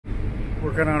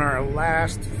Working on our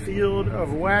last field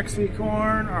of waxy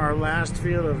corn. Our last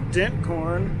field of dent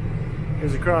corn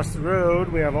is across the road.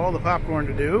 We have all the popcorn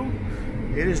to do.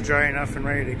 It is dry enough and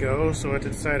ready to go, so I have to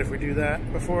decide if we do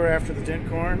that before or after the dent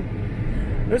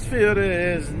corn. This field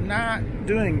is not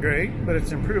doing great, but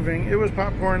it's improving. It was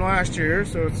popcorn last year,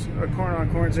 so it's a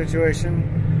corn-on-corn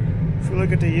situation. If we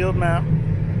look at the yield map,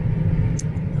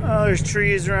 there's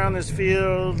trees around this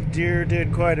field. Deer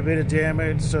did quite a bit of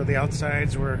damage, so the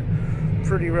outsides were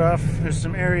pretty rough. There's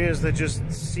some areas that just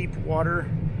seep water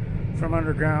from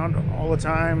underground all the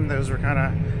time. Those were kind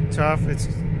of tough. It's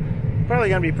probably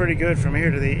going to be pretty good from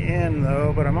here to the end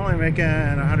though, but I'm only making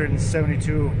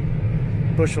 172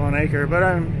 bushel an acre, but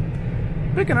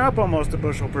I'm picking up almost a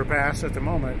bushel per pass at the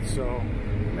moment, so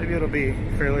maybe it'll be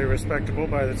fairly respectable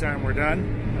by the time we're done.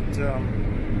 But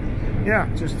yeah,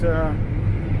 just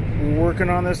working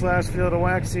on this last field of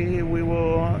waxy. We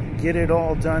will get it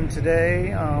all done today.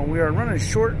 We are running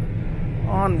short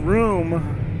on room.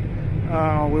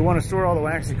 We want to store all the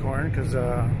waxy corn because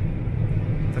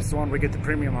that's the one we get the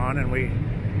premium on, and we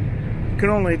can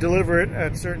only deliver it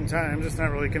at certain times. It's not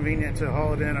really convenient to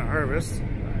haul it in at harvest,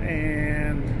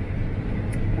 and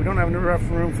we don't have enough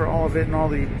room for all of it and all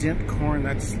the dent corn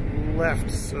that's left,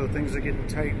 so things are getting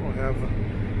tight. We'll have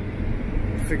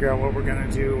figure out what we're going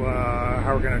to do,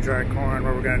 how we're going to dry corn,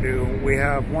 what we're going to do. We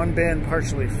have one bin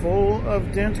partially full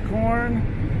of dent corn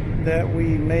that we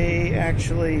may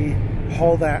actually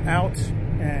haul that out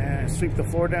and sweep the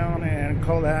floor down and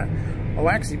call that a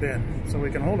waxy bin, so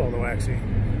we can hold all the waxy.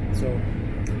 So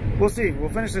we'll see. We'll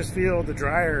finish this field. The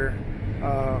dryer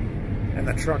and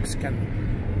the trucks can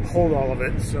hold all of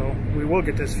it, so we will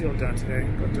get this field done today.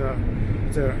 But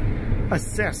to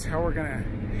assess how we're going to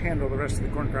handle the rest of the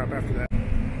corn crop after that.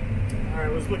 I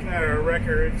was looking at our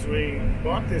records. We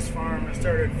bought this farm and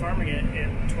started farming it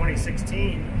in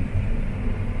 2016.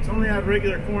 It's only had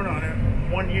regular corn on it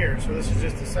 1 year, so this is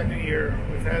just the second year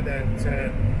we've had that. It's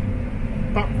had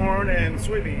popcorn and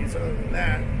soybeans other than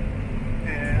that.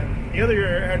 And the other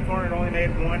year it had corn and only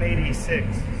made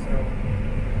 186. So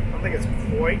I don't think it's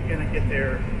quite going to get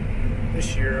there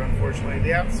this year, unfortunately.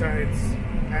 The outsides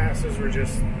passes were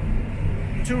just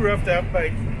too roughed up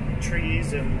by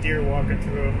trees and deer walking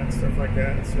through them and stuff like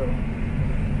that, so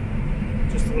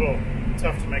just a little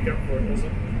tough to make up for it,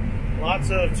 isn't it?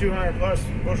 Lots of 200 plus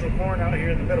bushel corn out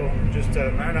here in the middle, just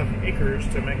not enough acres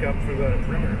to make up for the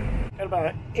perimeter. Got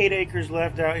about 8 acres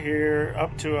left out here,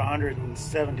 up to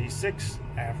 176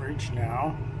 average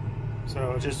now,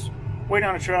 so just wait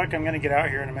on a truck. I'm going to get out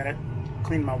here in a minute,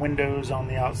 clean my windows on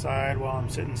the outside while I'm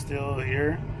sitting still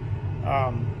here.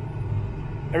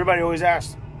 Everybody always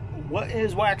asks, what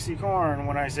is waxy corn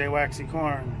when I say waxy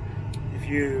corn? If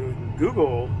you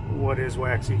Google what is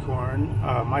waxy corn,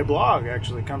 my blog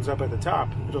actually comes up at the top.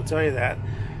 It'll tell you that.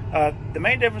 The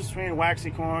main difference between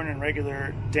waxy corn and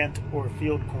regular dent or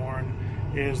field corn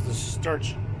is the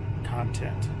starch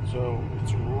content. So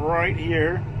it's right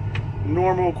here.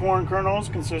 Normal corn kernels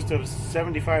consist of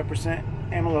 75%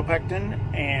 amylopectin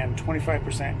and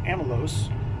 25% amylose,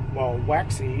 while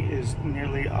waxy is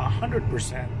nearly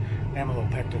 100%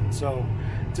 amylopectin. So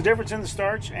it's a difference in the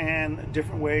starch and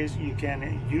different ways you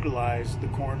can utilize the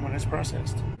corn when it's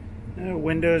processed.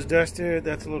 Windows dusted,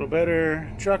 that's a little better.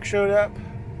 Truck showed up,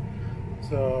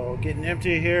 so getting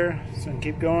empty here, so I can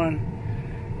keep going.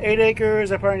 8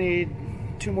 acres, I probably need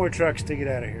 2 more trucks to get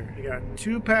out of here. I got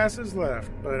 2 passes left,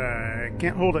 but I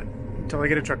can't hold it until I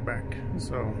get a truck back.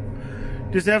 So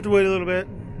just have to wait a little bit.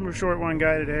 We're short one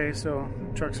guy today, so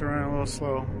trucks are running a little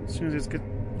slow. As soon as it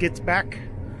gets back,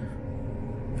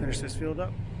 finish this field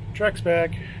up. Truck's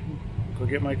back. Go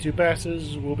get my 2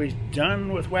 passes. We'll be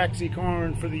done with waxy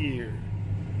corn for the year.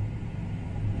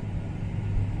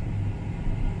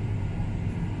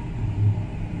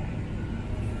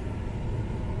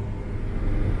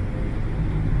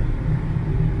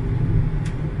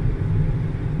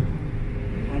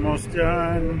 Almost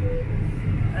done.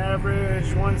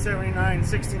 Average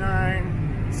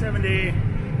 179.69, 70.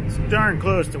 It's darn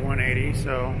close to 180,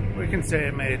 so we can say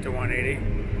it made it to 180.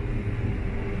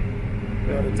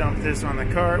 Got to dump this on the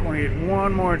cart. We need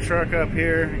 1 more truck up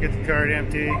here to get the cart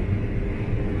empty.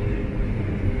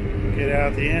 Get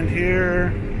out the end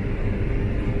here.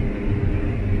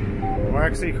 The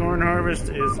waxy corn harvest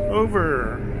is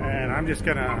over, and I'm just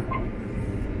gonna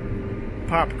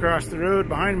pop across the road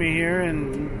behind me here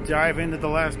and dive into the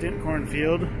last dent corn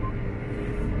field.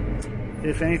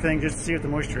 If anything, just to see what the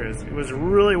moisture is. It was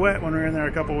really wet when we were in there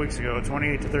a couple weeks ago,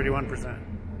 28 to 31%.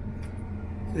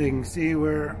 So you can see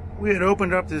where we had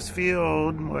opened up this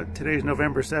field, today's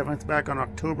November 7th, back on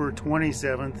October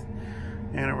 27th.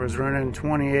 and it was running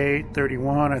 28,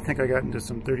 31. I think I got into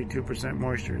some 32%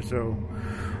 moisture, so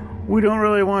we don't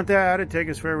really want that. It'd take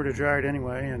us forever to dry it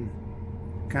anyway, and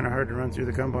kind of hard to run through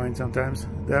the combine sometimes.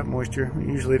 That moisture, we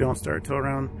usually don't start till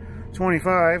around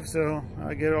 25, so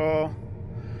I get all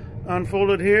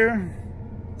unfolded here,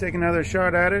 take another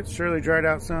shot at it. Surely dried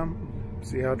out some,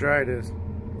 see how dry it is.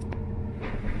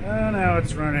 Now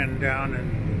it's running down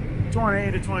in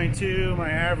 20 to 22. My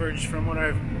average from what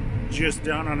I've just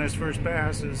done on this first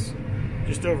pass is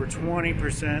just over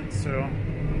 20%, so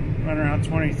run around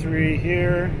 23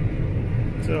 here,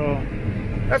 so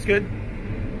that's good.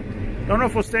 Don't know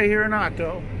if we'll stay here or not,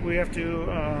 though. We have to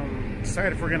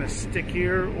decide if we're going to stick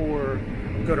here or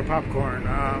go to Popcorn.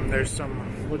 There's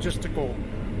some logistical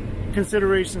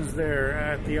considerations there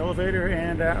at the elevator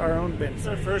and at our own bin. It's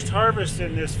our first harvest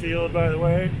in this field, by the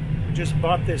way. Just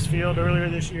bought this field earlier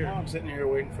this year. Now I'm sitting here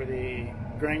waiting for the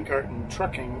grain cart and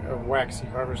trucking of Waxy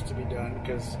harvest to be done,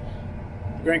 because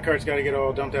the grain cart's got to get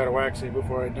all dumped out of Waxy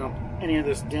before I dump any of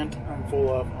this dent I'm full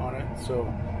of on it,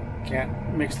 so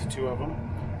can't mix the two of them.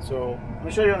 So I'm going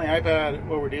to show you on the iPad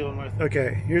what we're dealing with.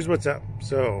 Okay, here's what's up.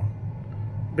 So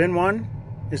bin 1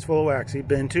 is full of Waxy,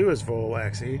 bin 2 is full of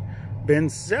Waxy, bin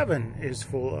 7 is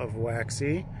full of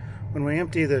Waxy. When we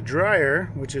empty the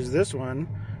dryer, which is this one,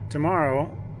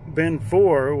 tomorrow, bin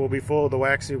 4 will be full of the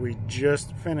Waxy we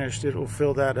just finished. It will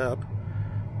fill that up.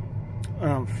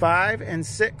 5 and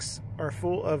 6 are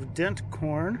full of dent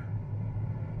corn.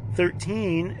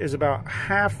 13 is about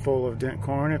half full of dent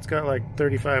corn. It's got like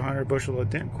 3,500 bushel of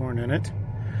dent corn in it.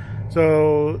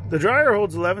 So the dryer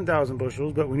holds 11,000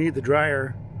 bushels, but we need the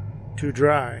dryer to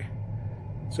dry.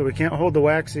 So we can't hold the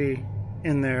Waxy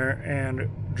in there and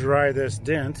dry this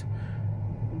dent.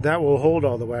 That will hold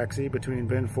all the Waxy between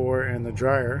bin 4 and the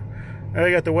dryer.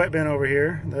 I got the wet bin over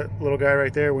here, that little guy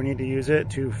right there. We need to use it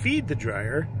to feed the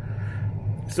dryer.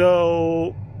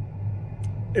 So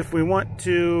if we want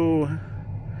to,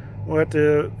 we'll have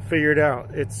to figure it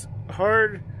out. It's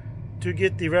hard to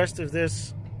get the rest of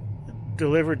this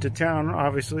delivered to town.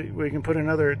 Obviously, we can put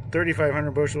another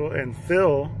 3,500 bushel and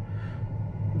fill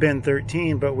bin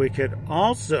 13, but we could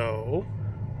also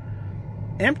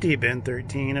empty bin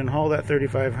 13 and haul that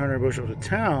 3,500 bushel to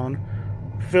town,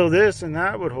 fill this, and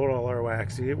that would hold all our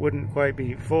Waxy. It wouldn't quite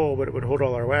be full, but it would hold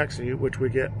all our Waxy, which we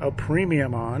get a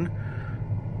premium on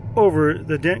over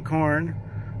the dent corn.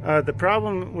 The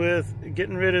problem with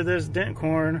getting rid of this dent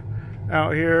corn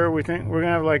out here, we think we're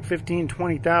gonna have like 15,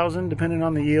 20,000 depending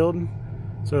on the yield.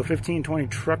 So 15, 20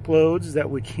 truckloads that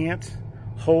we can't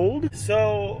hold.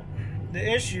 So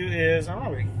the issue is, I'm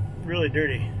gonna be really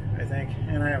dirty, I think,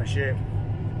 and I haven't shaved.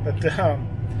 But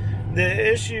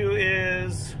the issue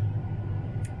is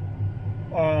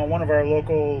one of our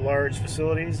local large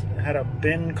facilities had a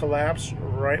bin collapse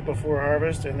right before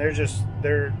harvest, and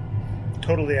they're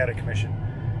totally out of commission.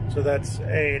 So that's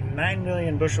a 9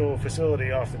 million bushel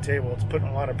facility off the table. It's putting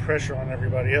a lot of pressure on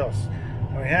everybody else.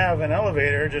 We have an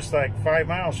elevator just like 5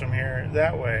 miles from here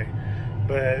that way,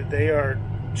 but they are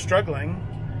struggling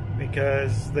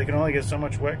because they can only get so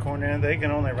much wet corn in. They can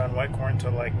only run wet corn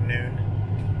till like noon.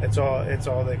 It's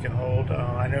all they can hold.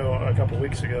 I know a couple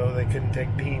weeks ago they couldn't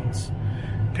take beans,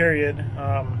 period.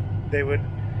 They would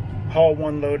haul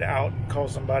one load out, call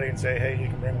somebody and say, hey, you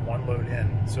can bring one load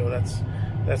in. So that's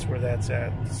where that's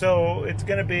at. So it's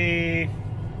gonna be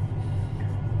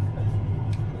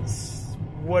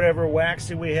whatever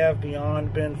Waxy we have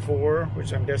beyond bin 4,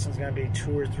 which I'm guessing is gonna be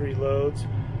 2 or 3 loads.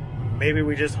 Maybe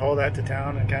we just haul that to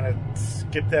town and kind of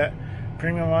skip that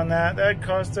premium on that. That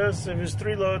cost us, if it was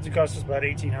 3 loads, it cost us about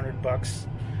 1,800 bucks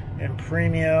in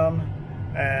premium,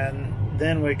 and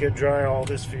then we could dry all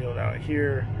this field out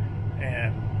here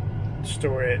and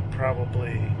store it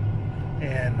probably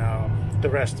in the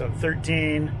rest of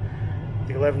 13,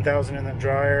 the 11,000 in the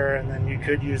dryer, and then you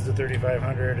could use the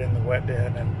 3,500 in the wet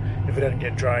bin, and if it doesn't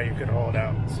get dry, you could haul it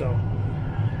out. So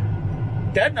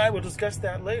Dad and I will discuss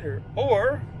that later,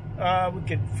 or we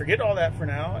could forget all that for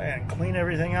now and clean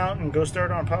everything out and go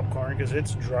start on popcorn, because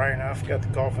it's dry enough. Got the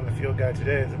call from the field guy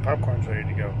today that popcorn's ready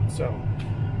to go. So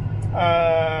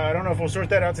I don't know if we'll sort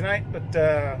that out tonight, but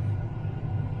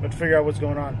let's figure out what's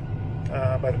going on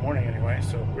by the morning anyway.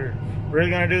 So we're really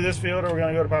going to do this field, or we're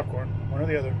going to go to popcorn, one or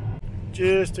the other.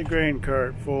 Just a grain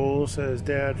cart full, says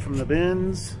Dad from the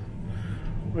bins.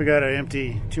 We got to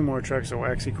empty 2 more trucks of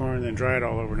Waxy corn and then dry it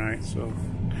all overnight. So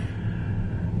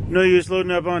no use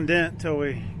loading up on dent till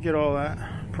we get all that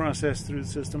processed through the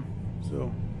system.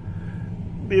 So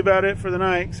be about it for the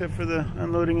night, except for the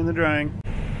unloading and the drying.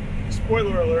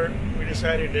 Spoiler alert, we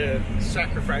decided to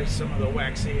sacrifice some of the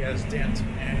Waxy as dent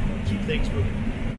and keep things moving.